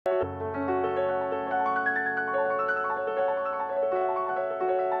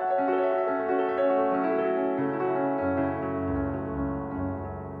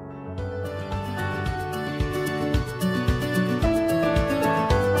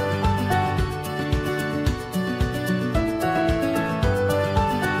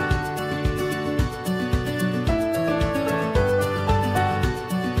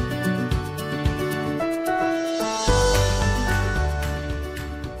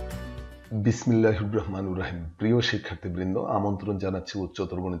বিসমিল্লাহির রহমানির রহিম। প্রিয় শিক্ষার্থীবৃন্দ, আমন্ত্রণ জানাচ্ছি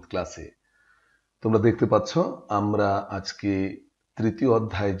উচ্চতর গণিত ক্লাসে। তোমরা দেখতে পাচ্ছ আমরা আজকে তৃতীয়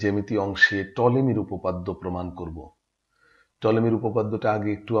অধ্যায় জ্যামিতি অংশে টলেমির উপপাদ্য প্রমাণ করব। টলেমির উপপাদ্যটা আগে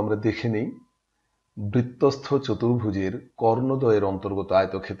একটু আমরা দেখে নেই। বৃত্তস্থ চতুর্ভুজের কর্ণদ্বয়ের অন্তর্গত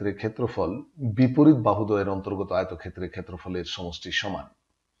আয়তক্ষেত্রের ক্ষেত্রফল বিপরীত বাহুদ্বয়ের অন্তর্গত আয়তক্ষেত্রের ক্ষেত্রফলের সমষ্টি সমান।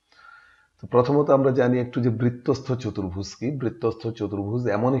 তো প্রথমত আমরা জানি একটু যে বৃত্তস্থ চতুর্ভুজ কি। বৃত্তস্থ চতুর্ভুজ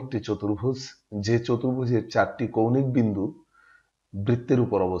এমন একটি চতুর্ভুজ যে চতুর্ভুজের 4টি কৌণিক বিন্দু বৃত্তের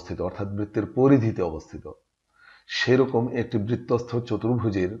উপর অবস্থিত, অর্থাৎ বৃত্তের পরিধিতে অবস্থিত। সেরকম একটি বৃত্তস্থ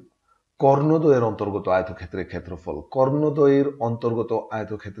চতুর্ভুজের কর্ণদ্বয়ের অন্তর্গত আয়তক্ষেত্রের ক্ষেত্রফল। কর্ণদ্বয়ের অন্তর্গত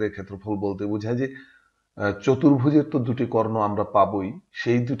আয়তক্ষেত্রের ক্ষেত্রফল বলতে বোঝায় যে চতুর্ভুজের তো দুটি কর্ণ আমরা পাবই,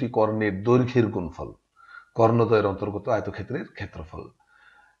 সেই দুটি কর্ণের দৈর্ঘ্যের গুণফল কর্ণদ্বয়ের অন্তর্গত আয়তক্ষেত্রের ক্ষেত্রফল।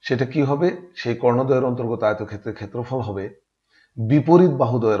 সেটা কি হবে? সেই কর্ণদ্বয়ের অন্তর্গত আয়তক্ষেত্রের ক্ষেত্রফল হবে বিপরীত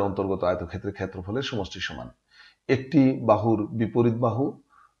বাহুদ্বয়ের অন্তর্গত আয়তক্ষেত্রের ক্ষেত্রফলের সমষ্টি সমান। একটি বাহুর বিপরীত বাহু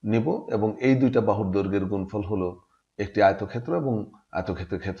নেব এবং এই দুইটা বাহুর দৈর্ঘ্যের গুণফল হলো একটি আয়তক্ষেত্র এবং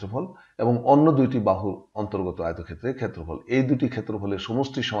আয়তক্ষেত্রের ক্ষেত্রফল, এবং অন্য দুইটি বাহুর অন্তর্গত আয়তক্ষেত্রের ক্ষেত্রফল। এই দুটি ক্ষেত্রফলের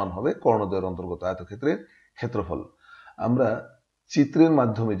সমষ্টি সমান হবে কর্ণদ্বয়ের অন্তর্গত আয়তক্ষেত্রের ক্ষেত্রফল। আমরা চিত্রের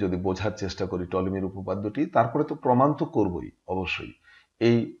মাধ্যমে যদি বোঝার চেষ্টা করি টলেমির উপপাদ্যটি, তারপরে তো প্রমাণ তো করবই অবশ্যই।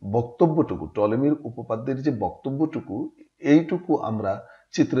 এই বক্তব্যটুকু, টলেমির উপপাদ্যের যে বক্তব্যটুকু, এইটুকু আমরা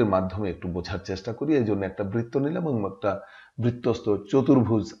চিত্রের মাধ্যমে একটু বোঝার চেষ্টা করি। এই জন্য একটা বৃত্ত নিলাম এবং একটা বৃত্তস্থ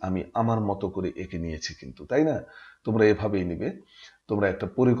চতুর্ভুজ আমি আমার মতো করে এঁকে নিয়েছি, কিন্তু তাই না? তোমরা এভাবেই নিবে, তোমরা একটা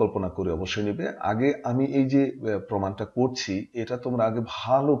পরিকল্পনা করে অবশ্যই নিবে। আগে আমি এই যে প্রমাণটা করছি, এটা তোমরা আগে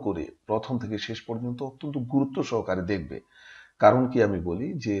ভালো করে প্রথম থেকে শেষ পর্যন্ত অত্যন্ত গুরুত্ব সহকারে দেখবে। কারণ কি আমি বলি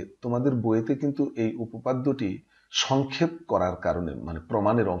যে তোমাদের বইতে কিন্তু এই উপপাদ্যটি সংক্ষেপ করার কারণে, মানে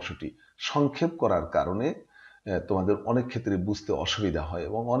প্রমাণের অংশটি সংক্ষেপ করার কারণে তোমাদের অনেক ক্ষেত্রে বুঝতে অসুবিধা হয়,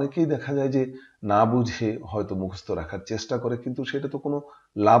 এবং অনেকেই দেখা যায় যে না বুঝে হয়তো মুখস্থ রাখার চেষ্টা করে, কিন্তু সেটা তো কোনো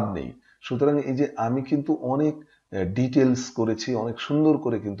লাভ নেই। সুতরাং এই যে আমি কিন্তু অনেক ডিটেলস করেছি, অনেক সুন্দর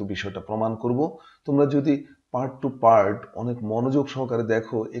করে কিন্তু বিষয়টা প্রমাণ করব। তোমরা যদি পার্ট টু পার্ট অনেক মনোযোগ সহকারে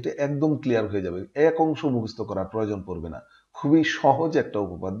দেখো, এটা একদম ক্লিয়ার হয়ে যাবে। এক অংশ মুখস্থ করার প্রয়োজন পড়বে না। খুবই সহজ একটা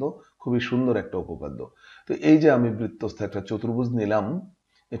উপপাদ্য, খুবই সুন্দর একটা উপপাদ্য। তো এই যে আমি বৃত্তস্থ একটা চতুর্ভুজ নিলাম,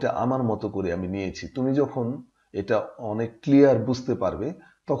 এটা আমার মতো করে আমি নিয়েছি। তুমি যখন এটা অনেক ক্লিয়ার বুঝতে পারবে,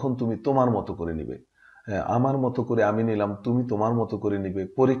 তখন তুমি তোমার মতো করে নিবে। হ্যাঁ, আমার মতো করে আমি নিলাম, তুমি তোমার মতো করে নিবে।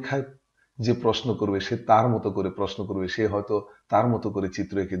 পরীক্ষায় যে প্রশ্ন করবে সে তার মতো করে প্রশ্ন করবে, সে হয়তো তার মতো করে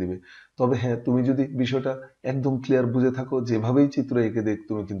চিত্র এঁকে দিবে। তবে হ্যাঁ, তুমি যদি বিষয়টা একদম ক্লিয়ার বুঝে থাকো, যেভাবেই চিত্র এঁকে দেখ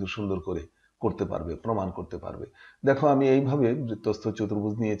তুমি কিন্তু সুন্দর করে করতে পারবে, প্রমাণ করতে পারবে। দেখো আমি এইভাবে বৃত্তস্থ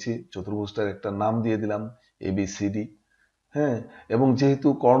চতুর্ভুজ নিয়েছি, চতুর্ভুজটার একটা নাম দিয়ে দিলাম ABCD। হ্যাঁ, এবং যেহেতু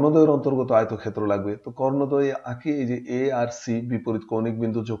কর্ণদ্বয়ের অন্তর্গত আয়তক্ষেত্র লাগবে, তো কর্ণদ্বয়ে আঁকি। এই যে A আর C বিপরীত কৌণিক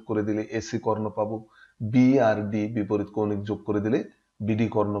বিন্দু যোগ করে দিলে AC কর্ণ পাবো, B আর D বিপরীত কৌণিক যোগ করে দিলে BD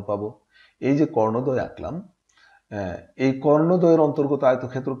কর্ণ পাবো। এই যে কর্ণদ্বয় আঁকলাম, এই কর্ণদ্বয়ের অন্তর্গত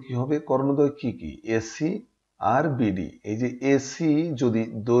আয়তক্ষেত্র কি হবে? কর্ণদ্বয় কি কি? AC আর BD। এই যে AC যদি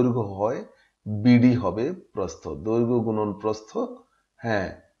দৈর্ঘ্য হয়, BD হবে প্রস্থ, দৈর্ঘ্য গুণন প্রস্থ। হ্যাঁ,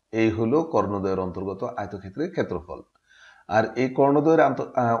 এই হলো কর্ণদ্বয়ের অন্তর্গত আয়তক্ষেত্রের ক্ষেত্রফল। আর এই কর্ণদ্বয়ের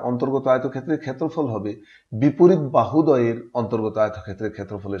অন্তর্গত আয়তক্ষেত্রের ক্ষেত্রফল হবে বিপরীত বাহুদ্বয়ের অন্তর্গত আয়তক্ষেত্রের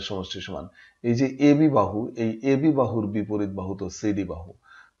ক্ষেত্রফলের সমষ্টি সমান। এই যে AB বাহু, এই AB বাহুর বিপরীত বাহু তো CD বাহু।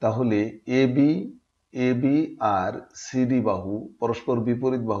 তাহলে AB আর CD বাহু পরস্পর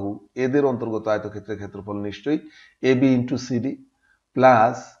বিপরীত বাহু, এদের অন্তর্গত আয়তক্ষেত্রের ক্ষেত্রফল নিশ্চয়ই AB ইন্টু CD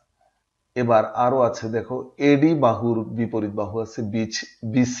প্লাস, এবার আরো আছে দেখো, AD বাহুর বিপরীত বাহু আছে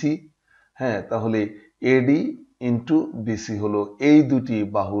BC। হ্যাঁ, তাহলে AD ইন্টু BC হলো এই দুটি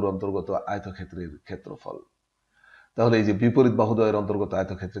বাহুর অন্তর্গত আয়তক্ষেত্রের ক্ষেত্রফল। তাহলে এই যে বিপরীত বাহুদ্বয়ের অন্তর্গত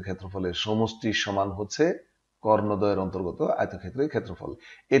আয়তক্ষেত্রের ক্ষেত্রফলের সমষ্টি সমান হচ্ছে কর্ণদ্বয়ের অন্তর্গত আয়তক্ষেত্রের ক্ষেত্রফল।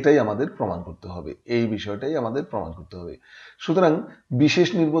 এটাই আমাদের প্রমাণ করতে হবে, এই বিষয়টাই আমাদের প্রমাণ করতে হবে। সুতরাং বিশেষ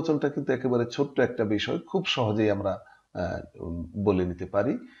নির্বাচনটা কিন্তু একেবারে ছোট্ট একটা বিষয়, খুব সহজেই আমরা বলে নিতে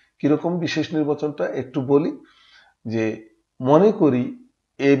পারি। কিরকম বিশেষ নির্বাচনটা একটু বলি। যে মনে করি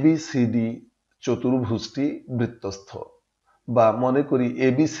ABCD চতুর্ভুজটি বৃত্তস্থ, বা মনে করি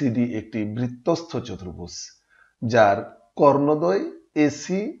ABCD একটি বৃত্তস্থ চতুর্ভুজ যার কর্ণদ্বয় AC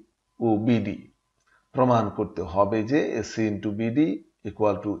ও BD। প্রমাণ করতে হবে যে AC into BD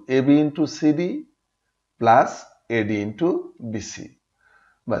equal to AB into CD plus AD into BC।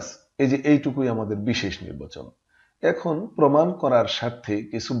 বাস, এই যে এইটুকুই আমাদের বিশেষ নির্বাচন। এখন প্রমাণ করার স্বার্থে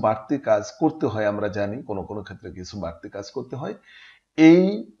কিছু বাড়তি কাজ করতে হয়, আমরা জানি কোনো কোনো ক্ষেত্রে কিছু বাড়তি কাজ করতে হয়। এই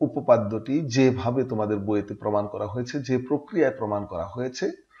উপপাদ্যটি যেভাবে তোমাদের বইতে প্রমাণ করা হয়েছে, যে প্রক্রিয়ায় প্রমাণ করা হয়েছে,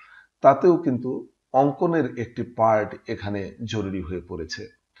 তাতেও কিন্তু অঙ্কনের একটি পার্ট এখানে জরুরি হয়ে পড়েছে।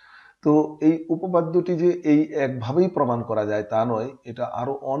 তো এই উপপাদ্যটি যে এই একভাবেই প্রমাণ করা যায় তা নয়, এটা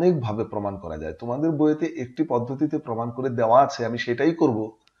আরো অনেকভাবে প্রমাণ করা যায়। তোমাদের বইতে একটি পদ্ধতিতে প্রমাণ করে দেওয়া আছে, আমি সেটাই করব,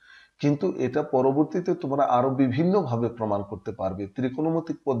 কিন্তু এটা পরবর্তীতে তোমরা আরো বিভিন্ন ভাবে প্রমাণ করতে পারবে।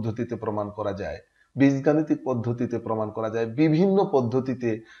 ত্রিকোণমিতিক পদ্ধতিতে প্রমাণ করা যায়, বীজগাণিতিক পদ্ধতিতে প্রমাণ করা যায়, বিভিন্ন পদ্ধতিতে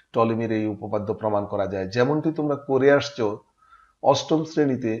টলেমির এই উপপাদ্য প্রমাণ করা যায়। যেমনটি তোমরা করে আসছো অষ্টম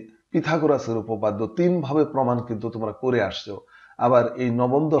শ্রেণীতে পিথাগোরাসের উপপাদ্য 3 ভাবে প্রমাণ কিন্তু তোমরা করে আসছো। আবার এই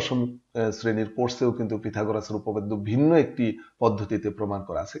নবম দশম শ্রেণীর কোর্সেও কিন্তু পিথাগোরাসের উপপাদ্য ভিন্ন একটি পদ্ধতিতে প্রমাণ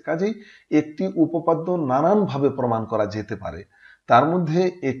করা আছে। কাজেই একটি উপপাদ্য নানান ভাবে প্রমাণ করা যেতে পারে। তার মধ্যে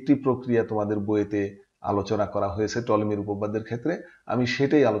একটি প্রক্রিয়া তোমাদের বইতে আলোচনা করা হয়েছে টলেমির উপপাদ্যের ক্ষেত্রে, আমি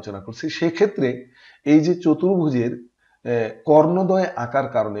সেটাই আলোচনা করছি। সেক্ষেত্রে এই যে চতুর্ভুজের কর্ণদ্বয় আকার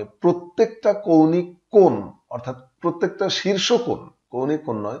কারণে প্রত্যেকটা কৌণিক কোণ, অর্থাৎ প্রত্যেকটা শীর্ষকোণ, কৌণিক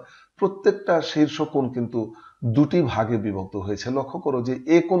কোণ নয়, প্রত্যেকটা শীর্ষকোণ কিন্তু দুটি ভাগে বিভক্ত হয়েছে। লক্ষ্য করো যে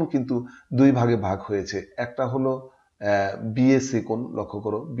এ কোণ কিন্তু দুই ভাগে ভাগ হয়েছে, একটা হলো বিএসি কোণ, লক্ষ্য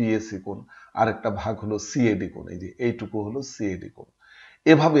করো বিএসি কোণ, আর একটা ভাগ হলো সিএডি কোণ। এই যে এইটুকু হলো সিএডি কোণ।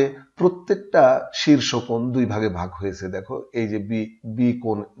 এভাবে প্রত্যেকটা শীর্ষকোণ দুই ভাগে ভাগ হয়েছে। দেখো এই যে বি বি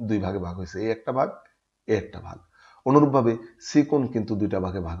কোণ দুই ভাগে ভাগ হয়েছে, এই একটা ভাগ, এ একটা ভাগ। অনুরূপভাবে সি কোণ কিন্তু দুইটা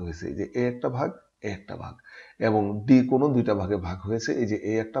ভাগে ভাগ হয়েছে, এই যে এ একটা ভাগ, এ একটা ভাগ। এবং ডি কোণও দুইটা ভাগে ভাগ হয়েছে, এই যে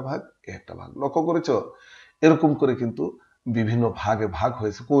এ একটা ভাগ, এ একটা ভাগ। লক্ষ্য করেছো? এরকম করে কিন্তু বিভিন্ন ভাগে ভাগ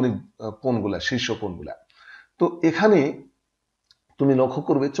হয়েছে কৌণিক কোণগুলা, শীর্ষ কোণগুলা। তো এখানে তুমি লক্ষ্য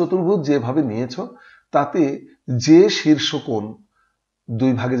করবে চতুর্ভুজ যেভাবে নিয়েছো তাতে যে শীর্ষকোণ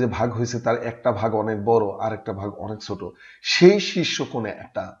দুই ভাগে যে ভাগ হয়েছে তার একটা ভাগ অনেক বড় আর একটা ভাগ অনেক ছোট, সেই শীর্ষকোণে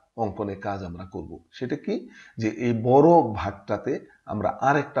একটা অঙ্কনের কাজ আমরা করব। সেটা কি, যে এই বড় ভাগটাতে আমরা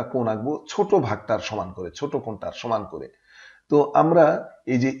আর একটা কোণ আঁকবো ছোট ভাগটার সমান করে, ছোট কোণটার সমান করে। তো আমরা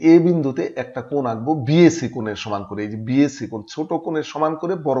এই যে এ বিন্দুতে একটা কোণ আঁকবো বিএসি কোণের সমান করে। এই যে বিএসি কোণ, ছোট কোণের সমান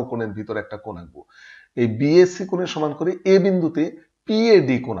করে বড় কোণের ভিতরে একটা কোণ আঁকবো। এই বিএসি কোণের সমান করে এ বিন্দুতে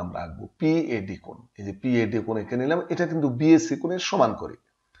পিএডি কোণ আমরা আঁকবো, পিএডি কোণ। এই যে পিএডি কোণ এঁকে নিলাম, এটা কিন্তু বিএসি কোণের সমান করে।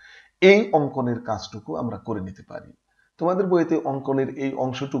 এই অঙ্কনের কাজটুকু আমরা করে নিতে পারি। তোমাদের বইতে অঙ্কনের এই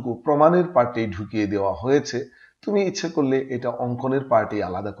অংশটুকু প্রমাণের পার্টে ঢুকিয়ে দেওয়া হয়েছে, তুমি ইচ্ছে করলে এটা অঙ্কনের পার্টে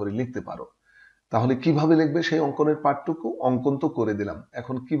আলাদা করে লিখতে পারো। তাহলে কিভাবে লিখবে সেই অঙ্কনের পার্টটুকু? অঙ্কন তো করে দিলাম,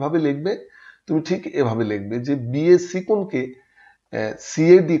 এখন কিভাবে লিখবে? তুমি ঠিক এভাবে লিখবে যে বিএসি কোণকে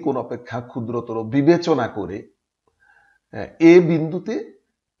সিএডি কোণ অপেক্ষা ক্ষুদ্রতর বিবেচনা করে এ বিন্দুতে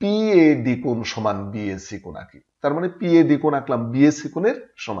পিএডি কোণ সমান বিএসি কোণ আঁকি। তার মানে পিএডি কোণ আঁকলাম বিএসি কোণের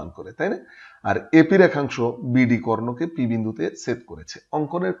সমান করে, তাই না? আর এপি রেখাংশ বিডি কর্ণকে পি বিন্দুতে ছেদ করেছে।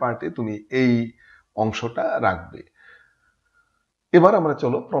 অঙ্কনের পার্টে তুমি এই অংশটা রাখবে। এবার আমরা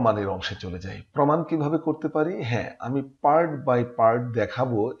চলো প্রমাণের অংশে চলে যাই। প্রমাণ কিভাবে করতে পারি? হ্যাঁ, আমি পার্ট বাই পার্ট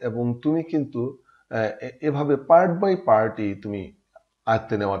দেখাবো এবং তুমি কিন্তু এভাবে পার্ট বাই পার্টই তুমি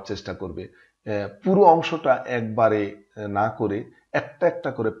আয়ত্তে নেওয়ার চেষ্টা করবে। পুরো অংশটা একবারে না করে একটা একটা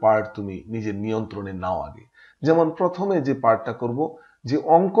করে পার্ট তুমি নিজের নিয়ন্ত্রণে নাও আগে। যেমন প্রথমে যে পার্টটা করব, যে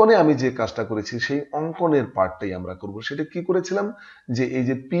অঙ্কনে আমি যে কাজটা করেছি সেই অঙ্কনের পার্টটাই আমরা করব। সেটা কি করেছিলাম, যে এই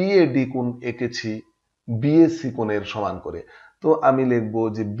যে পিএডি কোণ এঁকেছি বিএসি কোণের সমান করে। তো আমি লিখব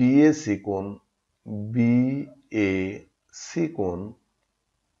যে বিএসি কোণ, বিএসি কোণ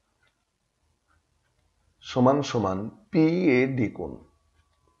সমান সমান পিএডি কোণ,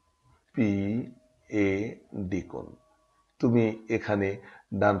 পিএডি কোণ। তুমি এখানে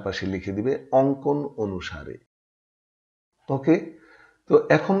ডান পাশে লিখে দিবে অঙ্কন অনুসারে। ওকে, তো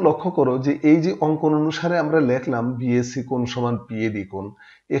এখন লক্ষ্য করো যে এই যে অঙ্কন অনুসারে আমরা লিখলাম বিএসি কোণ সমান পিএডি কোণ,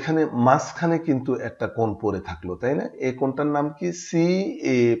 এখানে মাঝখানে কিন্তু একটা কোণ পড়ে থাকলো, তাই না? এই কোণটার নাম কি?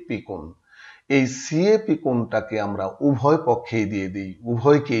 সিএপি কোণ। এই সিএপি কোণটাকে আমরা উভয় পক্ষেই দিয়ে দিই,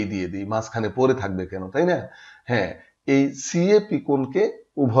 উভয়কেই দিয়ে দিই, মাঝখানে পড়ে থাকবে কেন, তাই না? হ্যাঁ, এই সিএপি কোণকে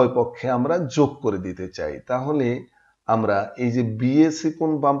উভয় পক্ষে আমরা যোগ করে দিতে চাই। তাহলে আমরা এই যে বিএসি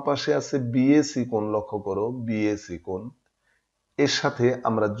কোণ বাম পাশে আছে, বিএসি কোণ লক্ষ্য করো, বিএসি কোণ এর সাথে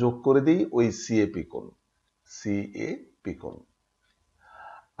আমরা যোগ করে দিই ওই সিএপি কোণ, সিএপি কোণ।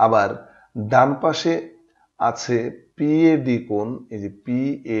 আবার ডান পাশে আছে পিএডি কোণ, এই যে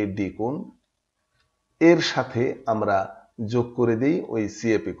পিএডি কোণ এর সাথে আমরা যোগ করে দিই ওই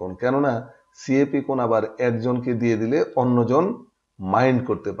সিএপি কোণ। কেননা সিএপি কোণ আবার একজনকে দিয়ে দিলে অন্যজন মাইন্ড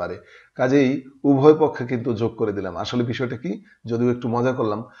করতে পারে, কাজেই উভয় পক্ষে কিন্তু যোগ করে দিলাম। আসলে বিষয়টা কি, যদিও একটু মজা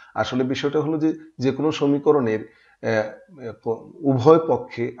করলাম, আসলে বিষয়টা হলো যে কোনো সমীকরণের উভয়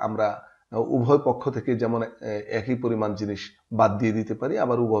পক্ষে আমরা উভয় পক্ষ থেকে যেমন একই পরিমাণ জিনিস বাদ দিয়ে দিতে পারি,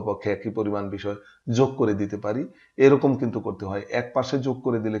 আবার উভয় পক্ষে একই পরিমাণ বিষয় যোগ করে দিতে পারি। এরকম কিন্তু করতে হয়। এক পাশে যোগ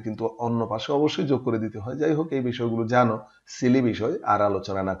করে দিলে কিন্তু অন্য পাশে অবশ্যই যোগ করে দিতে হয়। যাই হোক, এই বিষয়গুলো জানো, সিলি বিষয়, আর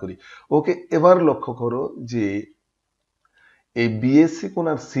আলোচনা না করি। ওকে, এবার লক্ষ্য করো যে এই বিএসসি কোণ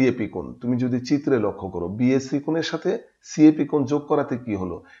আর সিএপি কোণ তুমি যদি চিত্রে লক্ষ্য করো, বিএসসি কোণের সাথে সিএপি কোণ যোগ করাতে কি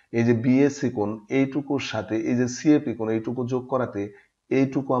হলো, এই যে বিএসসি কোণ এইটুকুর সাথে এই যে সিএপি কোণ এইটুকু যোগ করাতে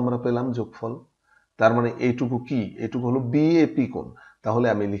এইটুকু আমরা পেলাম যোগফল। তার মানে এইটুকু কি, এইটুকু হলো বিএপি কোণ। তাহলে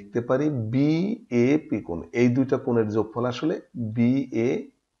আমি লিখতে পারি বিএপি কোণ, এই দুইটা কোণের যোগফল আসলে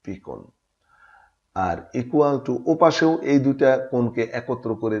বিএপি কোণ। আর ইকুয়াল টু ওপাশেও এই দুইটা কোণকে একত্র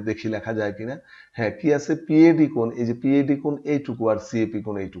করে দেখি লেখা যায় কিনা। হ্যাঁ, কি আছে, পিএডি কোণ, এই যে পিএডি কোণ এইটুকু আর সিএপি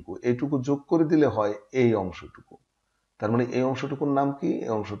কোণ এইটুকু, এইটুকু যোগ করে দিলে হয় এই অংশটুকু। তার মানে এই অংশটুকুর নাম কি,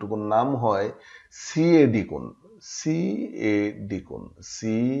 এই অংশটুকুর নাম হয় সিএডি কোণ, সিএডি কোণ,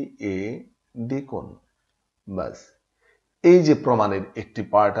 সিএডি কোণ। বাস, এই যে প্রমাণের একটি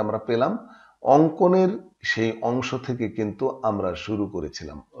পার্ট আমরা পেলাম, অঙ্কনের সেই অংশ থেকে কিন্তু আমরা শুরু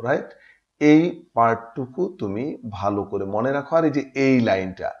করেছিলাম, রাইট? এই পার্টটুকু তুমি ভালো করে মনে রাখো। আর এই যে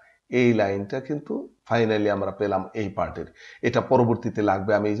এই লাইনটা কিন্তু ফাইনালি আমরা পেলাম এই পার্টের। এটা পরবর্তীতে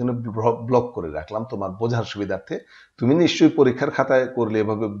লাগবে, আমি এই জন্য ব্লক করে রাখলাম তোমার বোঝার সুবিধার্থে। তুমি নিশ্চয়ই পরীক্ষার খাতায় করলে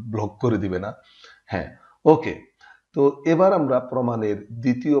এভাবে ব্লক করে দিবে না। হ্যাঁ, ওকে। তো এবার আমরা প্রমাণের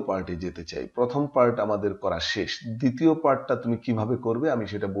দ্বিতীয় পার্টে যেতে চাই। প্রথম পার্ট আমাদের করা শেষ, দ্বিতীয় পার্টটা তুমি কিভাবে করবে আমি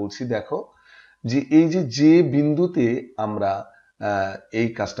সেটা বলছি। দেখো যে এই যে বিন্দুতে আমরা এই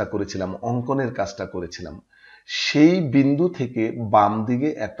কাজটা করেছিলাম, অঙ্কনের কাজটা করেছিলাম, সেই বিন্দু থেকে বাম দিকে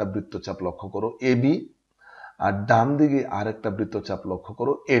একটা বৃত্তচাপ লক্ষ্য করো এবি, আর ডান দিকে আরেকটা বৃত্তচাপ লক্ষ্য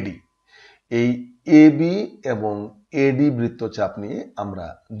করো এডি। এই এবি এবং এডি বৃত্তচাপ নিয়ে আমরা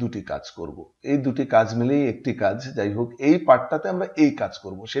দুটি কাজ করব। এই দুটি কাজ মিলেই একটি কাজ। যাই হোক, এই পার্টটাতে আমরা এই কাজ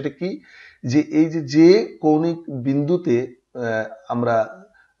করব। সেটা কি, যে এই যে কৌণিক বিন্দুতে আমরা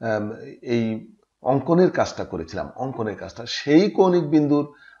এই অঙ্কনের কাজটা করেছিলাম, অঙ্কনের কাজটা, সেই কৌণিক বিন্দুর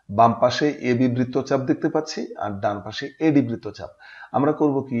বাম পাশে এবি বৃত্তচাপ দেখতে পাচ্ছি আর ডান পাশে এডি বৃত্তচাপ। আমরা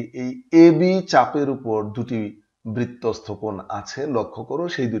করব কি, এই এবি চাপের উপর দুটি বৃত্তস্থ কোণ আছে, লক্ষ্য করো,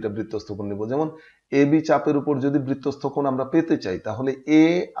 সেই দুইটা বৃত্তস্থ কোণ নিব। যেমন এবি চাপের উপর যদি বৃত্তস্থ কোণ আমরা পেতে চাই, তাহলে এ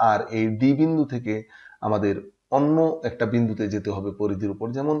আর এই ডি বিন্দু থেকে আমাদের অন্য একটা বিন্দুতে যেতে হবে পরিধির উপর।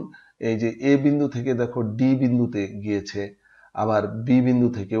 যেমন এই যে এ বিন্দু থেকে দেখো ডি বিন্দুতে গিয়েছে, আবার বি বিন্দু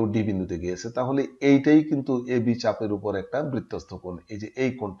থেকেও ডি বিন্দুতে গিয়েছে, তাহলে এইটাই কিন্তু এ বি চাপের উপর একটা বৃত্তস্থ কোণ। এই যে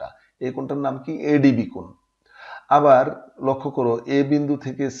এই কোণটা, এই কোণটার নাম কি, এডিবি কোণ। আবার লক্ষ্য করো, এ বিন্দু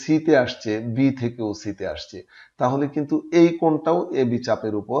থেকে সিতে আসছে, বি থেকেও সিতে আসছে, তাহলে কিন্তু এই কোণটাও এ বি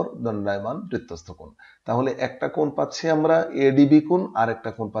চাপের উপর দণ্ডায়মান বৃত্তস্থ কোণ। তাহলে একটা কোণ পাচ্ছি আমরা এডিবি কোণ, আর একটা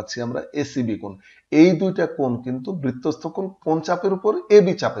কোণ পাচ্ছি আমরা এসিবি কোণ। এই দুইটা কোণ কিন্তু বৃত্তস্থ কোণ কোন চাপের উপর, এ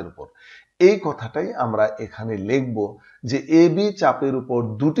বি চাপের উপর। এই কথাটাই আমরা এখানে লিখব যে এ বি চাপের উপর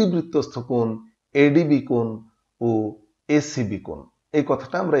দুটি বৃত্তস্থ কোণ এডিবি কোণ ও এসিবি কোণ। এই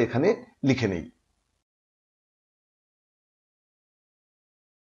কথাটা আমরা এখানে লিখে নেই।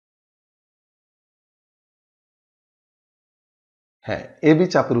 হ্যাঁ, এবি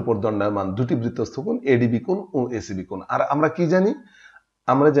চাপের উপর দণ্ডায়মান দুটি বৃত্তস্থ কোণ এডিবি কোণ ও এসিবি কোণ। আর আমরা কি জানি,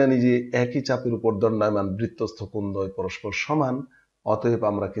 আমরা জানি যে একই চাপের উপর দণ্ডায়মান বৃত্তস্থ কোণদ্বয় পরস্পর সমান। অতএব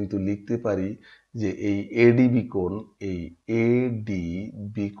আমরা কিন্তু লিখতে পারি যে এই এডিবি কোণ, এই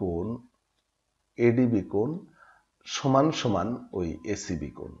এডিবি কোণ সমান সমান ওই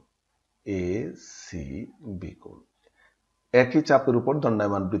এসিবি কোণ, এসিবি কোণ। একই চাপের উপর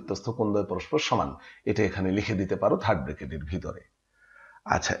দণ্ডায়মান বৃত্তস্থ কোণদ্বয় পরস্পর সমান, এটা এখানে লিখে দিতে পারো থার্ড ব্র্যাকেটের ভিতরে।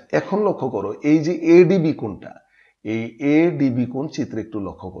 আচ্ছা, এখন লক্ষ্য করো এই যে এডিবি কোণটা, এই এডিবি কোণ চিত্রে একটু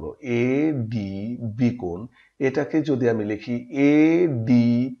লক্ষ্য করো, এডিবি কোণ, এটাকে যদি আমি লিখি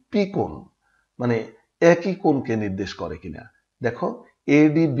এডিপি কোণ, মানে একই কোণকে নির্দেশ করে কিনা। দেখো,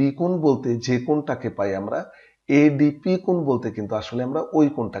 এডিবি কোণ বলতে যে কোণটাকে পাই আমরা, এডিপি কোণ বলতে কিন্তু আসলে আমরা ওই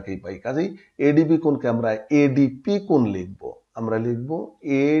কোণটাকেই পাই। কাজেই এডিবি কোণকে আমরা এডিপি কোণ লিখবো, আমরা লিখবো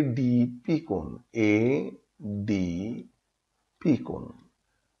এডিপি কোণ, এডিপি কোণ।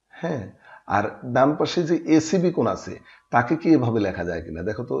 হ্যাঁ, আর ডান পাশে যে এসিবি কোণ আছে, তাকে কি এভাবে লেখা যায় কিনা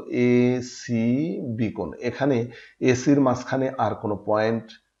দেখো তো, এসিবি কোণ। এখানে এসির মাঝখানে আর কোনো পয়েন্ট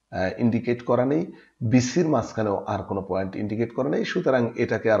ইন্ডিকেট করা নেই, বিসির মাঝখানেও আর কোনো পয়েন্ট ইন্ডিকেট করা নেই, সুতরাং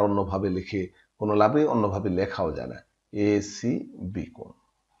এটাকে আর অন্যভাবে লিখে কোনো লাভ নেই, অন্যভাবে লেখাও যায় না, এসিবি কোণ।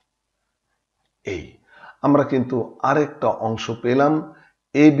 এই আমরা কিন্তু আরেকটা অংশ পেলাম,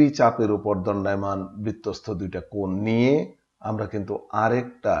 এবি চাপের উপর দণ্ডায়মান বৃত্তস্থ দুইটা কোণ নিয়ে আমরা কিন্তু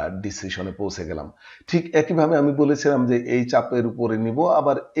আরেকটা ডিসিশনে পৌঁছে গেলাম। ঠিক একইভাবে আমি বলেছিলাম যে এই চাপের উপরে নিব,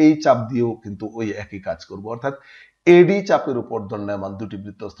 আবার এই চাপ দিয়েও কিন্তু ওই একই কাজ করব, অর্থাৎ এডি চাপের উপর দণ্ডায়মান দুটি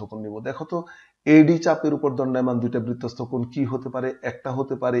বৃত্তস্থ কোণ নিব। দেখো তো, এডি চাপের উপর দণ্ডায়মান দুইটা বৃত্তস্থ কোণ কি হতে পারে, একটা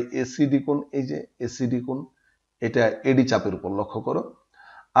হতে পারে এসিডি কোণ, এই যে এসিডি কোণ, এটা এডি চাপের উপর, লক্ষ্য করো।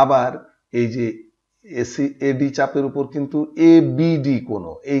 আবার এই যে এডি চাপের উপর কিন্তু এ বিডি কোণ,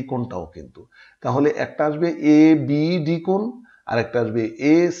 এই কোণটাও কিন্তু, তাহলে একটা আসবে এ বিডি কোণ, আরেকটা আসবে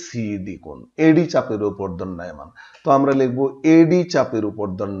এসিডি কোণ, এডি চাপের উপর দণ্ডায়মান। তো আমরা লিখবো এডি চাপের উপর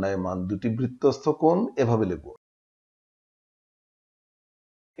দণ্ডায়মান দুটি বৃত্তস্থ কোণ, এভাবে লিখবো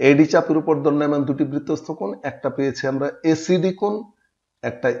এডি চাপের উপর দণ্ডায়মান দুটি বৃত্তস্থ কোণ, একটা পেয়েছি আমরা এসিডি কোণ,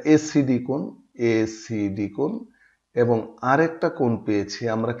 একটা এসিডি কোণ, এসিডি কোণ, এবং আরেকটা কোণ পেয়েছি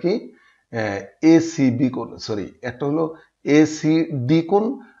আমরা কি এসিবি কোণ, সরি একটা হলো এসিডি কোণ,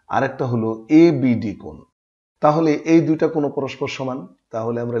 আরেকটা হলো এবিডি কোণ। তাহলে এই দুইটা কোণ পরস্পর সমান,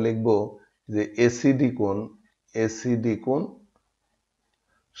 তাহলে আমরা লিখব যে এসিডি কোণ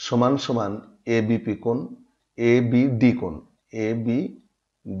সমান সমান এবিপি কোণ, এবিডি কোণ,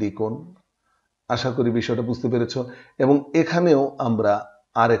 এবিডি কোণ। আশা করি বিষয়টা বুঝতে পেরেছ। এবং এখানেও আমরা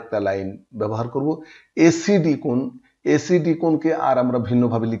আরেকটা লাইন ব্যবহার করব, এসিডি কোণ। এসিডি কোণকে আর আমরা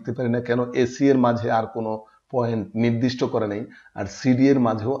ভিন্নভাবে লিখতে পারি না, কেন এসি এর মাঝে আর কোনো পয়েন্ট নির্দিষ্ট করা নেই, আর সিডি এর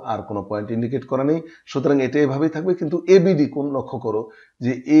মাঝেও আর কোনো পয়েন্ট ইন্ডিকেট করা নেই, সুতরাং এটা এভাবেই থাকবে। কিন্তু এবিডি কোণ লক্ষ্য করো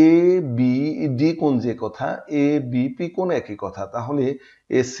যে এ বিডি কোণ যে কথা, এ বিপি কোণ একই কথা, তাহলে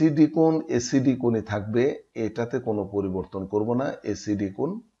এসিডি কোণই থাকবে, এটাতে কোনো পরিবর্তন করব না, এসিডি কোণ।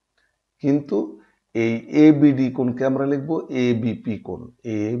 কিন্তু এই এবিডি কোণকে আমরা লিখবো এবিপি কোণ,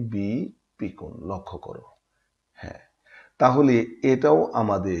 এবিপি কোণ, লক্ষ্য করো। হ্যাঁ, তাহলে এটাও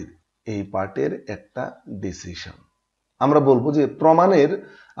আমাদের এই পার্টের একটা ডিসিশন। আমরা বলবো যে প্রমাণের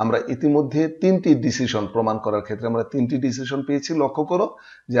আমরা ইতিমধ্যে 3টি ডিসিশন প্রমাণ করার ক্ষেত্রে আমরা 3টি ডিসিশন পেয়েছি। লক্ষ্য করো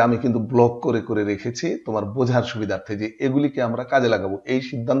যে আমি কিন্তু ব্লক করে করে রেখেছি তোমার বোঝার সুবিধার্থে, যে এগুলিকে আমরা কাজে লাগাবো, এই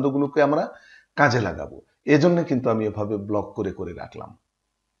সিদ্ধান্তগুলোকে আমরা কাজে লাগাবো, এজন্য কিন্তু আমি এভাবে ব্লক করে করে রাখলাম।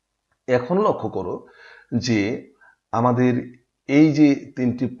 এখন লক্ষ্য করো যে আমাদের এই যে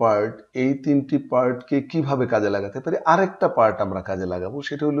 3টি পার্ট, এই 3টি পার্টকে কিভাবে কাজে লাগাতে পারি। আরেকটা পার্ট আমরা কাজে লাগাবো,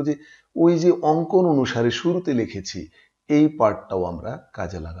 সেটা হলো যে ওই যে অঙ্কন অনুসারে শুরুতে লিখেছি এই পার্টটাও আমরা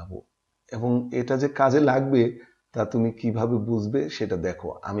কাজে লাগাবো। এবং এটা যে কাজে লাগবে তা তুমি কিভাবে বুঝবে সেটা দেখো,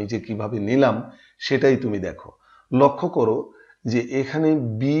 আমি যে কিভাবে নিলাম সেটাই তুমি দেখো। লক্ষ্য করো যে এখানে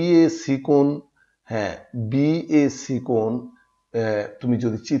বিএসি কোণ, হ্যাঁ বিএসি কোণ, তুমি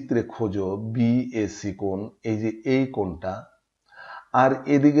যদি চিত্রে খোঁজো বিএসি কোণ, এই যে এই কোণটা, আর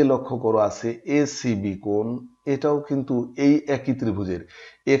এদিকে লক্ষ্য করো আছে এসিবি কোণ, এটাও কিন্তু এই একই ত্রিভুজের।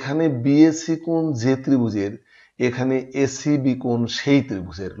 এখানে বিএসি কোণ যে ত্রিভুজের, এখানে এসিবি কোণ সেই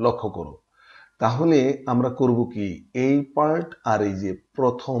ত্রিভুজের, লক্ষ্য করো। তাহলে আমরা করব কি, এই পার্ট আর এই যে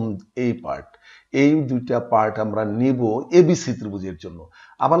প্রথম এই পার্ট, এই দুইটা পার্ট আমরা নিব এবিসি ত্রিভুজের জন্য।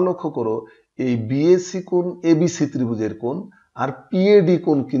 আবার লক্ষ্য করো এই বিএসি কোণ এবিসি ত্রিভুজের কোণ, আর পিএডি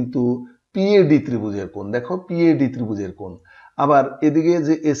কোণ কিন্তু পিএডি ত্রিভুজের কোণ। দেখো পিএডি ত্রিভুজের কোণ। আবার এদিকে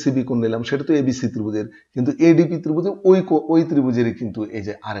যে এসিবি কোণ নিলাম সেটা তো এবিসি ত্রিভুজের, কিন্তু এডিপি ত্রিভুজের ওই ত্রিভুজেরই কিন্তু এই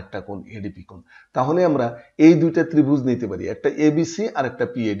যে আরেকটা কোণ এডিপি কোণ। তাহলে আমরা এই দুইটা ত্রিভুজ নিতে পারি, একটা এবিসি আর একটা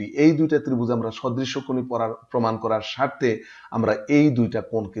পিএডি, এই দুইটা ত্রিভুজ আমরা সদৃশ্য কোণী প্রমাণ করার স্বার্থে আমরা এই দুইটা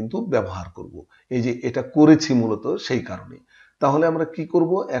কোণ কিন্তু ব্যবহার করব। এই যে এটা করেছি মূলত সেই কারণে। তাহলে আমরা কি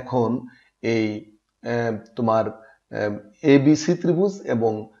করব এখন, এই তোমার এবিসি ত্রিভুজ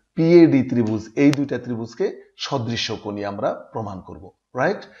এবং পিএডি ত্রিভুজ, এই দুইটা ত্রিভুজকে সদৃশ্য কোণী আমরা প্রমাণ করব,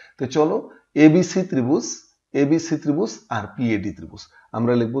 রাইট? তো চলো এবিসি ত্রিভুজ আর পিএডি ত্রিভুজ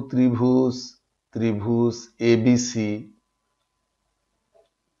আমরা লিখব ত্রিভুজ এবিসি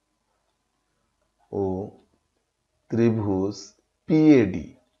ও ত্রিভুজ পিএডি,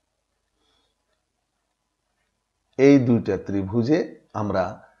 এই দুইটা ত্রিভুজে আমরা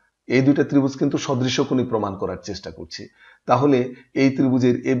এই দুইটা ত্রিভুজ কিন্তু সদৃশ্য কোণী প্রমাণ করার চেষ্টা করছি। তাহলে এই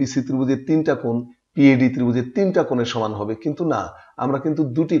ত্রিভুজের এবিসি ত্রিভুজের 3টা কোণ পিএডি ত্রিভুজের 3টা কোণের সমান হবে, কিন্তু না, আমরা কিন্তু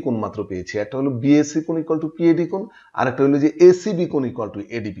দুটি কোণ মাত্র পেয়েছি। একটা হলো বিএসি কোণ ইকুয়াল টু পিএডি কোণ, আর একটা হলো যে এসিবি কোণ ইকুয়াল টু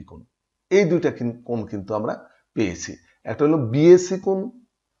এডিবি কোণ। এই দুইটা কোণ কিন্তু আমরা পেয়েছি। একটা হলো বিএসি কোণ,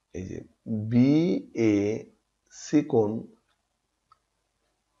 এই যে বিএসি কোণ,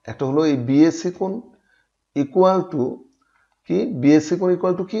 একটা হলো এই বিএসি কোণ ইকুয়াল টু কি, বিএসি কোণ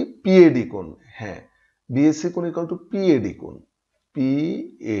ইকুয়াল টু কি পিএডি কোণ। হ্যাঁ, বিএসি কোণ ইকুয়াল টু পিএডি কোণ,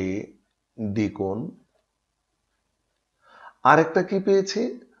 পিএডি কোণ। আরেকটা কি পেয়েছি,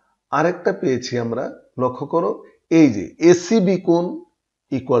 আরেকটা পেয়েছি আমরা, লক্ষ্য করো এই যে এসিবি কোণ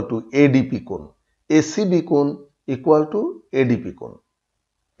ইকুয়াল টু এডিপি কোণ, এসিবি কোণ ইকুয়াল টু এডিপি কোণ,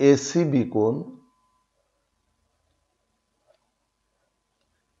 এসিবি কোণ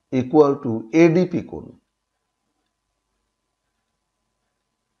ইকুয়াল টু এডিপি কোণ।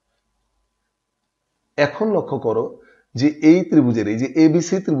 এখন লক্ষ্য করো যে এই ত্রিভুজের, এই যে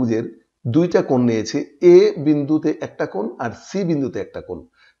এবিসি ত্রিভুজের দুইটা কোণ নিয়েছে, এ বিন্দুতে একটা কোণ আর সি বিন্দুতে একটা কোণ।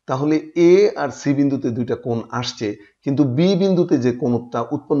 তাহলে এ আর সি বিন্দুতে দুইটা কোণ আসছে, কিন্তু বি বিন্দুতে যে কোণটা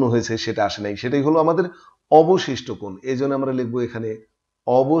উৎপন্ন হয়েছে সেটা আসে নাই, সেটাই হলো আমাদের অবশিষ্ট কোণ। এই জন্য আমরা লিখবো এখানে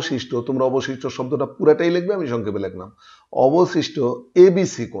অবশিষ্ট, তোমরা অবশিষ্ট শব্দটা পুরাটাই লিখবে, আমি সংক্ষেপে লিখলাম। অবশিষ্ট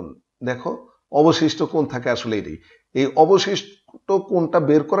এবিসি কোণ। দেখো অবশিষ্ট কোণ থাকে আসলে এটাই। এই অবশিষ্ট কোণটা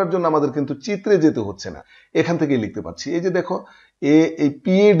বের করার জন্য আমাদের কিন্তু চিত্রে যেতে হচ্ছে না, এখান থেকেই লিখতে পারছি। এই যে দেখো এই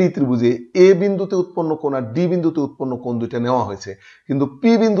পিএডি ত্রিভুজে এ বিন্দুতে উৎপন্ন কোণ আর ডি বিন্দুতে উৎপন্ন কোণ দুইটা নেওয়া হয়েছে, কিন্তু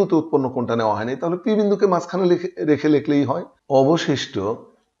পি বিন্দুতে উৎপন্ন কোণটা নেওয়া হয়নি। তাহলে পি বিন্দুকে মাঝখানে রেখে লিখলেই হয়। অবশিষ্ট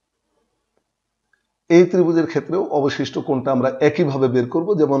এই ত্রিভুজের ক্ষেত্রেও অবশিষ্ট কোণটা আমরা একইভাবে বের করব,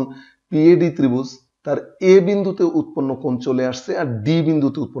 যেমন পিএডি ত্রিভুজ, তার এ বিন্দুতে উৎপন্ন কোণ চলে আসছে আর ডি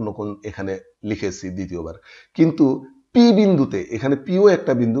বিন্দুতে উৎপন্ন কোণ এখানে লিখেছি দ্বিতীয়বার। কিন্তু পি বিন্দুতে, এখানে পিও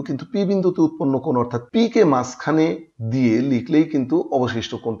একটা বিন্দু, কিন্তু পি বিন্দুতে উৎপন্ন কোণ অর্থাৎ পি কে মাঝখানে দিয়ে লিখলেই কিন্তু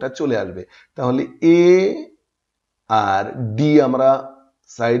অবশিষ্ট কোণটা চলে আসবে। তাহলে এ আর ডি আমরা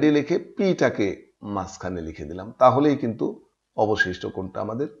সাইডে লিখে পিটাকে মাঝখানে লিখে দিলাম, তাহলেই কিন্তু অবশিষ্ট কোণটা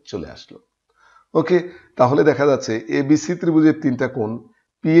আমাদের চলে আসলো। ওকে, তাহলে দেখা যাচ্ছে এবিসি ত্রিভুজের তিনটা কোণ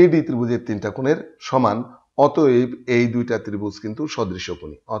পিএডি ত্রিভুজের তিনটা কোণের সমান, অতএব এই দুইটা ত্রিভুজ কিন্তু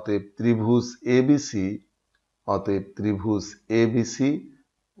সদৃশকোণী। অতএব ত্রিভুজ এবিসি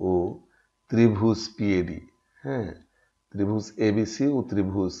ও ত্রিভুজ পিএডি, হ্যাঁ, ত্রিভুজ এবিসি ও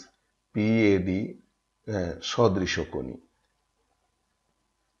ত্রিভুজ পিএডি সদৃশকোণী।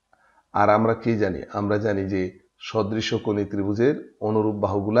 আর আমরা কি জানি? আমরা জানি যে সদৃশকোণী ত্রিভুজের অনুরূপ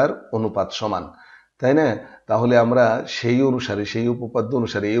বাহুগুলার অনুপাত সমান, তাই না? তাহলে আমরা সেই অনুসারে, সেই উপপাদ্য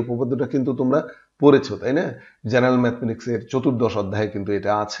অনুসারে, এই উপপাদ্যটা কিন্তু তোমরা পড়েছো, তাই না? জেনারেল ম্যাথমেটিক্সের 14 অধ্যায়ে কিন্তু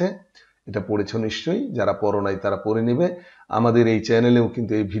এটা আছে, এটা পড়েছো নিশ্চয়ই। যারা পড়ো নাই তারা পড়ে নেবে। আমাদের এই চ্যানেলেও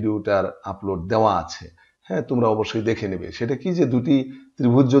কিন্তু এই ভিডিওটার আপলোড দেওয়া আছে, হ্যাঁ, তোমরা অবশ্যই দেখে নেবে। সেটা কি, যে দুটি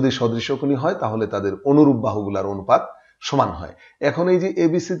ত্রিভুজ যদি সদৃশকোণী হয় তাহলে তাদের অনুরূপ বাহুগুলার অনুপাত সমান হয়। এখন এই যে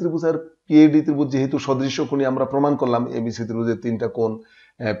এবিসি ত্রিভুজ আর পিএডি ত্রিভুজ যেহেতু সদৃশকোণী, আমরা প্রমাণ করলাম এবিসি ত্রিভুজের তিনটা কোণ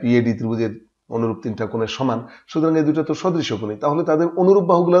পিএডি ত্রিভুজের অনুরূপ তিনটা কোণের সমান, সুতরাং এই দুটো তো সদৃশকোণী, তাহলে তাদের অনুরূপ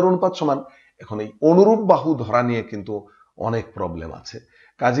বাহুগুলোর অনুপাত সমান। এখন এই অনুরূপ বাহু ধরা নিয়ে কিন্তু অনেক প্রবলেম আছে,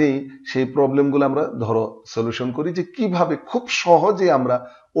 কাজেই সেই প্রবলেমগুলো আমরা ধরো সলিউশন করি যে কিভাবে খুব সহজে আমরা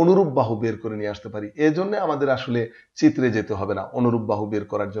অনুরূপ বাহু বের করে নিয়ে আসতে পারি। এজন্য আমাদের আসলে চিত্রে যেতে হবে না অনুরূপ বাহু বের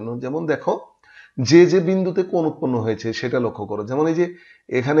করার জন্য। যেমন দেখো যে যে বিন্দুতে কোণ উৎপন্ন হয়েছে সেটা লক্ষ্য করো। যেমন এই যে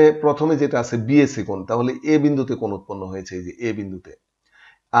এখানে প্রথমে যেটা আছে বিএসি কোণ, তাহলে এ বিন্দুতে কোণ উৎপন্ন হয়েছে, এই যে এ বিন্দুতে।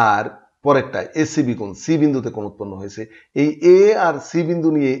 আর পরেরটা এসিবি কোণ, সি বিন্দুতে কোণ উৎপন্ন হয়েছে। এই এ আর সি বিন্দু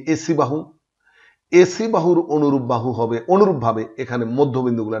নিয়ে এসি বাহু, এসি বাহুর অনুরূপ বাহু হবে অনুরূপভাবে এখানে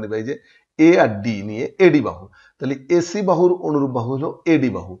মধ্যবিন্দুগুলো নেবে, এই যে এ আর ডি নিয়ে এডি বাহু। তাহলে এসি বাহুর অনুরূপ বাহু হলো এডি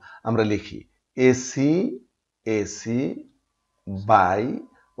বাহু। আমরা লিখি এসি এসি বাই,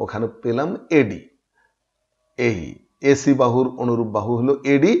 ওখানে পেলাম এডি। এই এসি বাহুর অনুরূপ বাহু হলো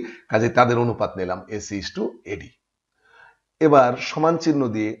এডি, কাজে তাদের অনুপাত নিলাম এসি ইস টু এডি। এবার সমান চিহ্ন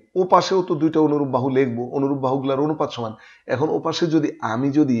দিয়ে ওপাশেও তো দুইটা অনুরূপ বাহু লিখবো, অনুরূপ বাহুগুলোর অনুপাত সমান। এখন ওপাশে আমি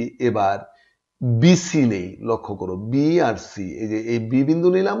যদি এবার বিসি নেই, লক্ষ্য করো বি আর সি, এই যে এই বি বিন্দু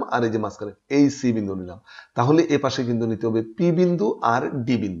নিলাম আর এই যে মাঝখানে এই সি বিন্দু নিলাম, তাহলে এ পাশে কিন্তু নিতে হবে পি বিন্দু আর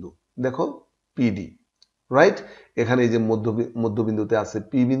ডি বিন্দু। দেখো পিডি, রাইট? এখানে এই যে মধ্যবিন্দুতে আছে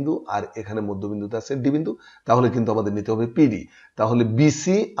পি বিন্দু আর এখানে মধ্যবিন্দুতে আছে ডি বিন্দু, তাহলে কিন্তু আমাদের নিতে হবে পিডি। তাহলে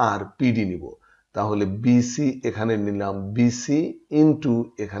বিসি আর পিডি নিব, তাহলে বিসি এখানে নিলাম বিসি ইন্টু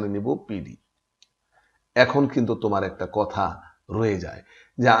এখানে নিব পিডি। এখন কিন্তু তোমার একটা কথা রয়ে যায়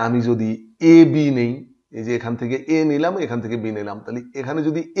যে আমি যদি এ বি নেই, এই যে এখান থেকে এ নিলাম এখান থেকে বি নিলাম, তাহলে এখানে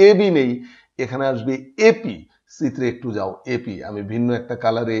যদি এ বি নেই এখানে আসবে এপি। চিত্রে একটু যাও, এপি আমি ভিন্ন একটা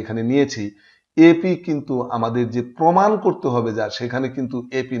কালারে এখানে নিয়েছি। এপি কিন্তু আমাদের যে প্রমাণ করতে হবে যা, সেখানে কিন্তু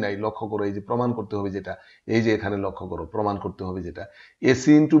এপি নাই, লক্ষ্য করো। এই যে প্রমাণ করতে হবে যেটা, এই যে এখানে লক্ষ্য করো প্রমাণ করতে হবে যেটা,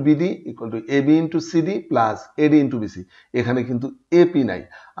 AC into BD equal to AB into CD plus eddy into BC, এখানে কিন্তু এপি নাই।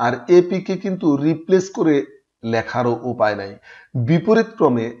 আর এপি কে কিন্তু রিপ্লেস করে লেখারও উপায় নাই। বিপরীত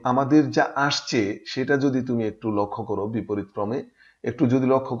ক্রমে আমাদের যা আসছে সেটা যদি তুমি একটু লক্ষ্য করো, বিপরীত ক্রমে একটু যদি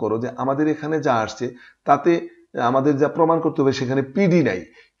লক্ষ্য করো যে আমাদের এখানে যা আসছে তাতে আমাদের যা প্রমাণ করতে হবে সেখানে পিডি নাই,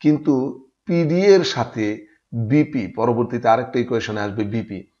 কিন্তু পিডি এর সাথে বিপি পরবর্তীতে আরেকটা ইকুয়েশনে আসবে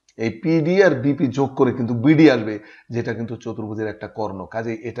বিপি, এই পিডি আর বিপি যোগ করে কিন্তু বিডি আসবে, যেটা কিন্তু চতুর্ভুজের একটা কর্ণ,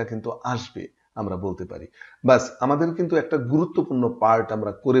 কাজে এটা কিন্তু আসবে আমরা বলতে পারি। বাস, আমাদের কিন্তু একটা গুরুত্বপূর্ণ পার্ট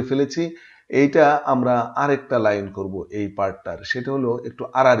আমরা করে ফেলেছি। এইটা আমরা আরেকটা লাইন করব এই পার্টটার, সেটা হলো একটু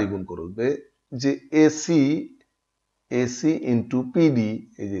আড়াআড়ি গুণ করবে যে এসি এসি ইন্টু পিডি,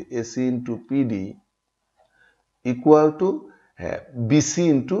 এই যে AC into PD equal to BC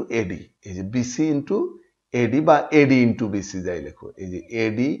into এডি, এই যে বিসি ইন্টু এডি বা এডি ইন্টু বিসি যাই লেখো, এই যে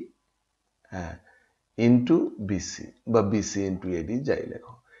এডি ইন্টু বিসি বা বিসি ইন্টু এডি যাই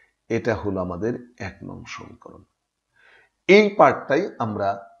লেখো। এটা হলো আমাদের 1 নং সমীকরণ। এই পার্টটাই আমরা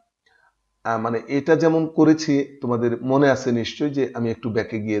মানে এটা যেমন করেছি তোমাদের মনে আছে নিশ্চয়ই, যে আমি একটু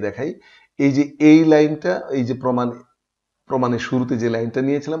ব্যাকে গিয়ে দেখাই। এই যে এই লাইনটা, এই যে প্রমাণের শুরুতে যে লাইনটা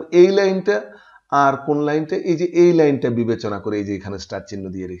নিয়েছিলাম, এই লাইনটা আর কোন লাইনটা, এই যে এই লাইনটা বিবেচনা করে, এই যে এখানে স্টার চিহ্ন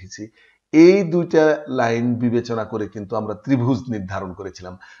দিয়ে রেখেছি, এই দুইটা লাইন বিবেচনা করে কিন্তু আমরা ত্রিভুজ নির্ধারণ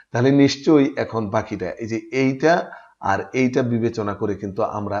করেছিলাম। তাহলে নিশ্চয়ই এখন বাকিটা, এই যে এইটা আর এইটা বিবেচনা করে কিন্তু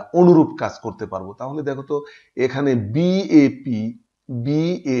আমরা অনুরূপ কাজ করতে পারবো। তাহলে দেখো তো, এখানে বিএপি,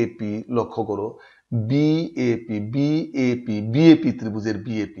 বিএপি লক্ষ্য করো, বিএপি, বিএপি, বিএপি ত্রিভুজের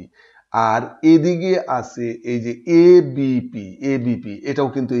বিএপি, আর এদিকে আছে এই যে এবিপি, এবিপি এটাও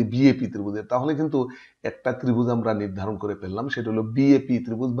কিন্তু এই বিএপি ত্রিভুজের। তাহলে কিন্তু একটা ত্রিভুজ আমরা নির্ধারণ করে ফেললাম, সেটা হলো বিএপি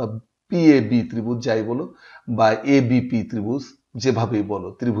ত্রিভুজ বা পিএবি ত্রিভুজ যাই বলো, বা এবিপি ত্রিভুজ, যেভাবেই বলো,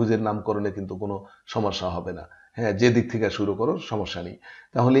 ত্রিভুজের নামকরণে কিন্তু কোনো সমস্যা হবে না। হ্যাঁ, যে দিক থেকে শুরু করো সমস্যা নেই।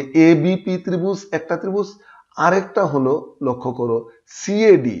 তাহলে এবিপি ত্রিভুজ একটা ত্রিভুজ, আরেকটা হলো লক্ষ্য করো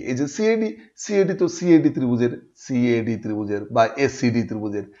সিএডি। এই যে সিএডি, সিএডি তো সিএডি ত্রিভুজের, সিএডি ত্রিভুজের বা এসিডি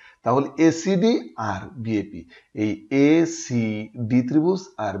ত্রিভুজের। তাহলে এসিডি আর বিএপি, এই এসিডি ত্রিভুজ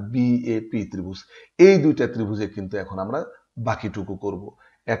আর বিএপি ত্রিভুজ, এই দুইটা ত্রিভুজে কিন্তু এখন আমরা বাকিটুকু করব।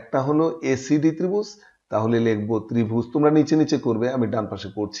 একটা হলো এসিডি ত্রিভুজ, তাহলে লিখবো ত্রিভুজ, তোমরা নিচে নিচে করবে, আমি ডান পাশে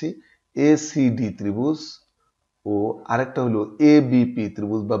করছি, এসিডি ত্রিভুজ, ও আরেকটা হলো এবিপি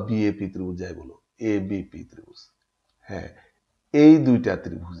ত্রিভুজ বা বিএপি ত্রিভুজ যাই বলো, এবিপি ত্রিভুজ। হ্যাঁ, এই দুইটা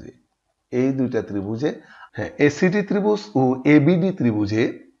ত্রিভুজে, এই দুইটা ত্রিভুজে, হ্যাঁ এসিডি ত্রিভুজ ও এবিডি ত্রিভুজে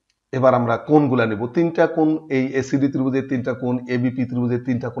এবার আমরা কোণগুলা নেব। তিনটা কোণ, এই এসিডি ত্রিভুজের তিনটা কোণ, এবিপি ত্রিভুজের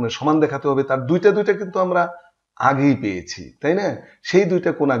তিনটা কোণের সমান দেখাতে হবে। তার দুইটা দুইটা কিন্তু আমরা আগেই পেয়েছি, তাই না? সেই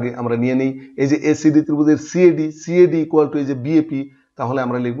দুইটা কোণ আগে আমরা নিয়ে নেই। এই যে এসিডি ত্রিভুজের সিএডি, সিএডি ইকুয়াল টু এই যে বিএপি, তাহলে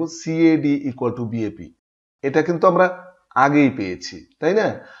আমরা লিখবো সিএডি ইকুয়াল টু বিএপি। এটা কিন্তু আমরা আগেই পেয়েছি, তাই না?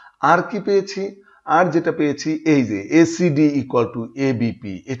 আর কি পেয়েছি? আর যেটা পেয়েছি, এই যে এসিডি ইকুয়াল টু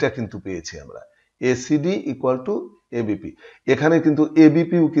এবিপি, এটা কিন্তু পেয়েছি আমরা, এসিডি ইকুয়াল টু এবিপি। এখানে কিন্তু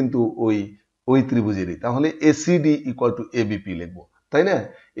এবিপিও কিন্তু ওই ওই ত্রিভুজেরই, তাহলে এসিডি ইকুয়াল টু এবিপি লিখবো, তাই না?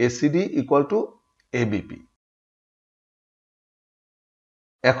 ACD equal to ABP.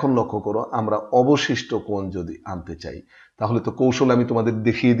 এখন লক্ষ্য করো, আমরা অবশিষ্ট কোণ যদি আনতে চাই, তাহলে তো কৌশল আমি তোমাদের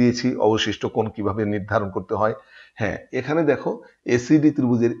দেখিয়ে দিয়েছি অবশিষ্ট কোণ কিভাবে নির্ধারণ করতে হয়। হ্যাঁ, এখানে দেখো এসিডি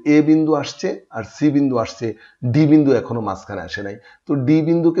ত্রিভুজের এ বিন্দু আসছে আর সি বিন্দু আসছে, ডি বিন্দু এখনো মাঝখানে আসে নাই। তো ডি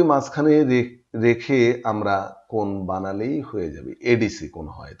বিন্দুকে মাঝখানে রেখে আমরা কোণ বানালেই হয়ে যাবে, এডিসি কোণ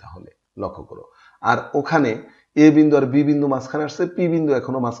হয়। তাহলে লক্ষ্য করো, আর ওখানে এ বিন্দু আর বি বিন্দু মাঝখানে আসছে, পি বিন্দু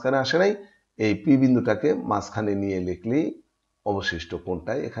এখনো মাঝখানে আসে নাই, এই পি বিন্দুটাকে মাঝখানে নিয়ে লিখলেই অবশিষ্ট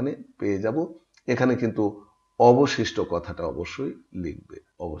কোণটা এখানে পেয়ে যাব। এখানে কিন্তু অবশিষ্ট কথাটা অবশ্যই লিখবে,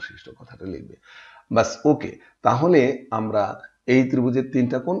 অবশিষ্ট কথাটা লিখবে, বাস। ওকে, তাহলে আমরা এই ত্রিভুজের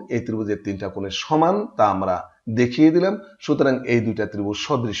তিনটা কোণ, এই ত্রিভুজের তিনটা কোণের সমান, তা আমরা দেখিয়ে দিলাম। সুতরাং এই দুইটা ত্রিভুজ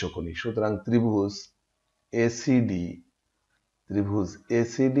সদৃশ কোণী। সুতরাং ত্রিভুজ এসিডি, ত্রিভুজ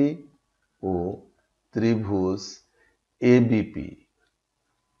এসিডি ও ত্রিভুজ এবিপি,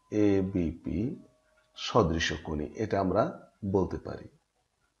 এবিপি সদৃশ কোণী, এটা আমরা বলতে পারি।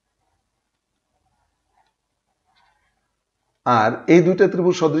 আর এই দুইটা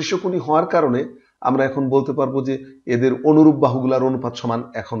ত্রিভুজ সদৃশ্যকোণী হওয়ার কারণে আমরা এখন বলতে পারবো যে এদের অনুরূপ বাহুগুলার অনুপাত সমান।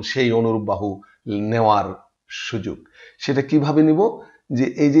 এখন সেই অনুরূপ বাহু নেওয়ার সুযোগ, সেটা কিভাবে নিব? যে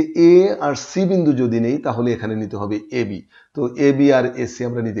এই যে এ আর সি বিন্দু যদি নেই, তাহলে এখানে নিতে হবে এবি। তো এবি আর এসি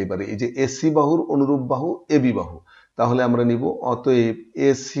আমরা নিতেই পারি। এই যে এসি বাহুর অনুরূপ বাহু এবি বাহু, তাহলে আমরা নিব অতএব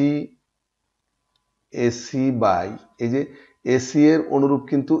এসি, এসি বাই, এই যে এসি এর অনুরূপ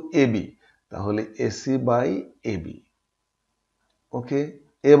কিন্তু এবি, তাহলে এসি বাই এবি। ওকে,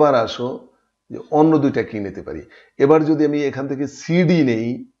 এবার আসো যে অন্য দুইটা কি নিতে পারি। এবার যদি আমি এখান থেকে সিডি নেই,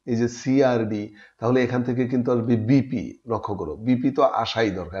 এই যে সি আর ডি, তাহলে এখান থেকে কিন্তু আসবে বিপি। লক্ষ্য করো, বিপি তো আসাই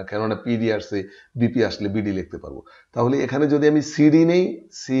দরকার, কেননা পিডি আসছে, বিপি আসলে বিডি লিখতে পারবো। তাহলে এখানে যদি আমি সিডি নেই,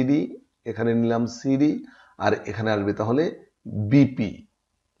 সিডি, এখানে নিলাম সিডি, আর এখানে আসবে তাহলে বিপি।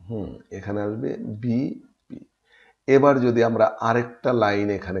 এখানে আসবে বিপি। এবার যদি আমরা আরেকটা লাইন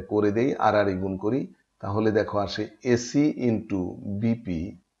এখানে করে দেই, আর গুণ করি, তাহলে দেখো আসে AC into BP,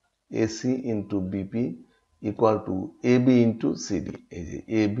 AC into BP equal to AB into CD. এই যে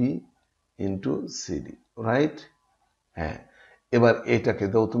এবি ইন্টু সিডি, রাইট? হ্যাঁ, এবার এটাকে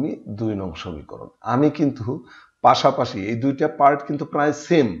দাও তুমি 2 নং সমীকরণ। আমি কিন্তু পাশাপাশি, এই দুইটা পার্ট কিন্তু প্রায়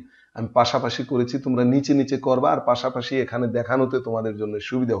সেম, আমি পাশাপাশি করেছি, তোমরা নিচে নিচে করবা। আর পাশাপাশি এখানে দেখানোতে তোমাদের জন্য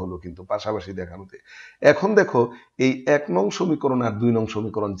সুবিধা হলো কিন্তু পাশাপাশি দেখানোতে। এখন দেখো, এই 1 নং সমীকরণ আর 2 নং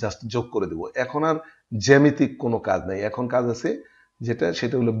সমীকরণ জাস্ট যোগ করে দেবো। এখন আর জ্যামিতিক কোনো কাজ নাই, এখন কাজ আছে যেটা,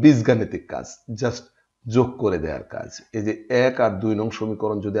 সেটা হলো বীজগাণিতিক কাজ, জাস্ট যোগ করে দেওয়ার কাজ। এই যে 1 আর 2 নং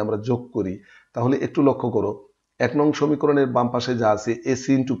সমীকরণ যদি আমরা যোগ করি, তাহলে একটু লক্ষ্য করো, 1 নং সমীকরণের বাম পাশে যা আছে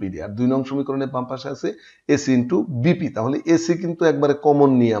এসি ইন্টু পিডি, আর 2 নং সমীকরণের বাম পাশে আছে এসি ইন্টু বিপি। তাহলে এসি কিন্তু একবারে কমন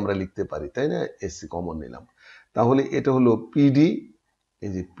নিয়ে আমরা লিখতে পারি, তাই না? এসি কমন নিলাম, তাহলে এটা হলো পিডি,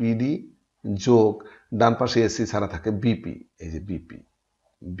 এই যে পিডি যোগ ডান পাশে এসি ছাড়া থাকে বিপি, এই যে বিপি,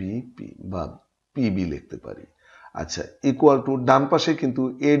 বিপি বা পিবি লিখতে পারি। আচ্ছা, ইকুয়াল টু ডান পাশে কিন্তু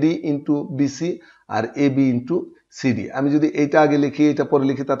এডি ইন্টু বিসি আর এবি ইন্টু সিডি। আমি যদি এইটা আগে লিখি এটা পরে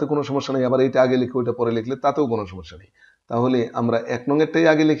লিখি তাতে কোনো সমস্যা নেই, আবার এইটা আগে লিখি ওইটা পরে লিখলে তাতেও কোনো সমস্যা নেই। তাহলে আমরা 1 নং এরটাই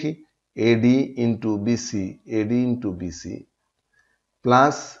আগে লিখি, এডি ইন্টু বিসি, এডি into BC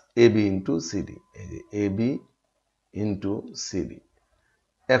plus AB into CD, এই যে এবি ইন্টু সিডি।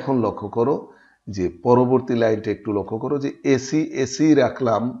 এখন লক্ষ্য করো যে পরবর্তী লাইনটা একটু লক্ষ্য করো যে এসি এসি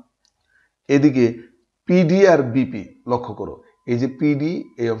রাখলাম, এদিকে পিডি আর বিপি লক্ষ্য করো, এই যে পিডি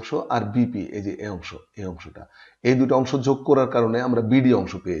এই অংশ আর বিপি এই যে এই অংশটা, এই দুটো অংশ যোগ করার কারণে আমরা বিডি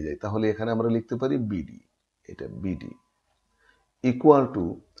অংশ পেয়ে যাই। তাহলে এখানে আমরা লিখতে পারি বিডি, এটা বিডি ইকুয়াল টু,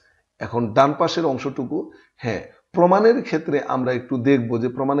 এখন ডান পাশের অংশটুকু, হ্যাঁ প্রমাণের ক্ষেত্রে আমরা একটু দেখবো যে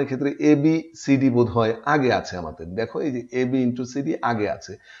প্রমাণের ক্ষেত্রে এ বি সিডি বোধ হয় আগে আছে আমাদের, দেখো এই যে এ বি ইন্টু সিডি আগে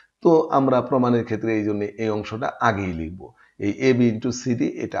আছে, তো আমরা প্রমাণের ক্ষেত্রে এই জন্য এই অংশটা আগেই লিখবো, এই এ বি ইন্টু সিডি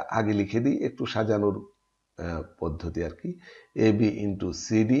এটা আগে লিখে দিই, একটু সাজানোর পদ্ধতি আর কি। এ বি ইন্টু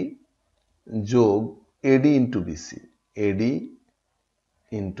সিডি যোগ এডি ইন্টু বিসি, এডি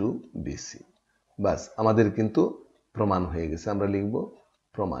ইন্টু বিসি, বাস আমাদের কিন্তু প্রমাণ হয়ে গেছে, আমরা লিখব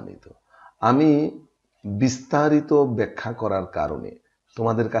প্রমাণিত। আমি বিস্তারিত ব্যাখ্যা করার কারণে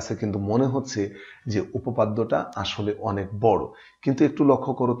তোমাদের কাছে কিন্তু মনে হচ্ছে যে উপপাদ্যটা আসলে অনেক বড়, কিন্তু একটু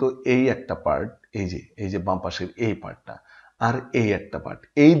লক্ষ্য করো তো এই একটা পার্ট, এই যে বাম পাশের এই পার্টটা আর এই একটা পার্ট,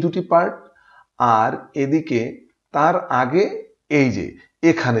 এই দুটি পার্ট, আর এদিকে তার আগে এই যে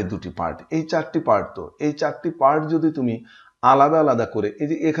এখানে দুটি পার্ট, এই 4টি পার্ট। তো এই 4টি পার্ট যদি তুমি আলাদা আলাদা করে, এই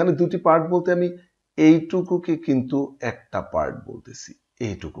যে এখানে দুটি পার্ট বলতে আমি এইটুকুকে কিন্তু একটা পার্ট বলতেছি,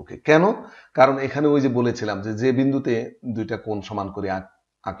 এইটুকুকে। কেন? কারণ এখানে ওই যে বলেছিলাম যে যে বিন্দুতে দুইটা কোণ সমান করে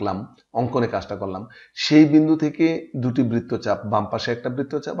আঁকলাম, অঙ্কনে কাজটা করলাম, সেই বিন্দু থেকে দুটি বৃত্তচাপ, বাম পাশে একটা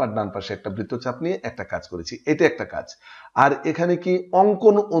বৃত্তচাপ আর ডান পাশে একটা বৃত্তচাপ নিয়ে একটা কাজ করেছি, এটা একটা কাজ। আর এখানে কি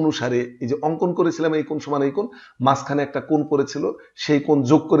অঙ্কন অনুসারে এই যে অঙ্কন করেছিলাম এই কোণ সমান এই কোণ, মাঝখানে একটা কোণ পড়েছিল, সেই কোণ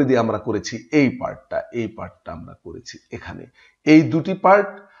যোগ করে দিয়ে আমরা করেছি এই পার্টটা আমরা করেছি এখানে, এই দুটি পার্ট।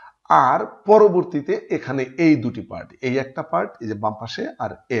 আর পরবর্তীতে এখানে এই দুটি পার্ট, এই একটা পার্ট এই যে বাম পাশে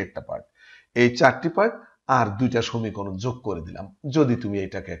আর এই একটা পার্ট, এই 4টি পার্ট আর দুইটা সমীকরণ যোগ করে দিলাম। যদি তুমি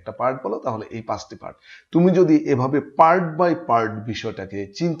এটাকে একটা পার্ট বলো তাহলে এই 5টি পার্ট। তুমি যদি এভাবে পার্ট বাই পার্ট বিষয়টাকে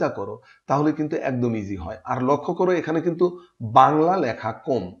চিন্তা করো তাহলে কিন্তু একদম ইজি হয়। আর লক্ষ্য করো এখানে কিন্তু বাংলা লেখা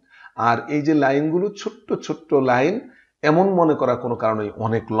কম, আর এই যে লাইনগুলো ছোট্ট ছোট্ট লাইন, এমন মনে করার কোনো কারণে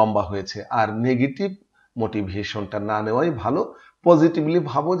অনেক লম্বা হয়েছে। আর নেগেটিভ মোটিভেশনটা না নেওয়াই ভালো, পজিটিভলি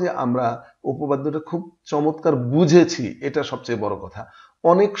ভাবো যে আমরা উপপাদ্যটা খুব চমৎকার বুঝেছি, এটা সবচেয়ে বড় কথা।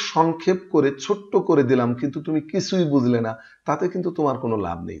 অনেক সংক্ষেপ করে ছোট্ট করে দিলাম কিন্তু তুমি কিছুই বুঝলে না, তাতে কিন্তু তোমার কোনো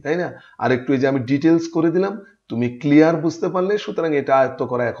লাভ নেই, তাই না? আর একটু এই যে আমি ডিটেলস করে দিলাম, তুমি ক্লিয়ার বুঝতে পারলে, সুতরাং এটা আয়ত্ত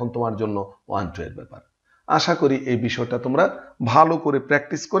করা এখন তোমার জন্য 1-2 এর ব্যাপার। আশা করি এই বিষয়টা তোমরা ভালো করে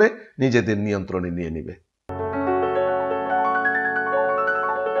প্র্যাকটিস করে নিজেদের নিয়ন্ত্রণে নিয়ে নিবে।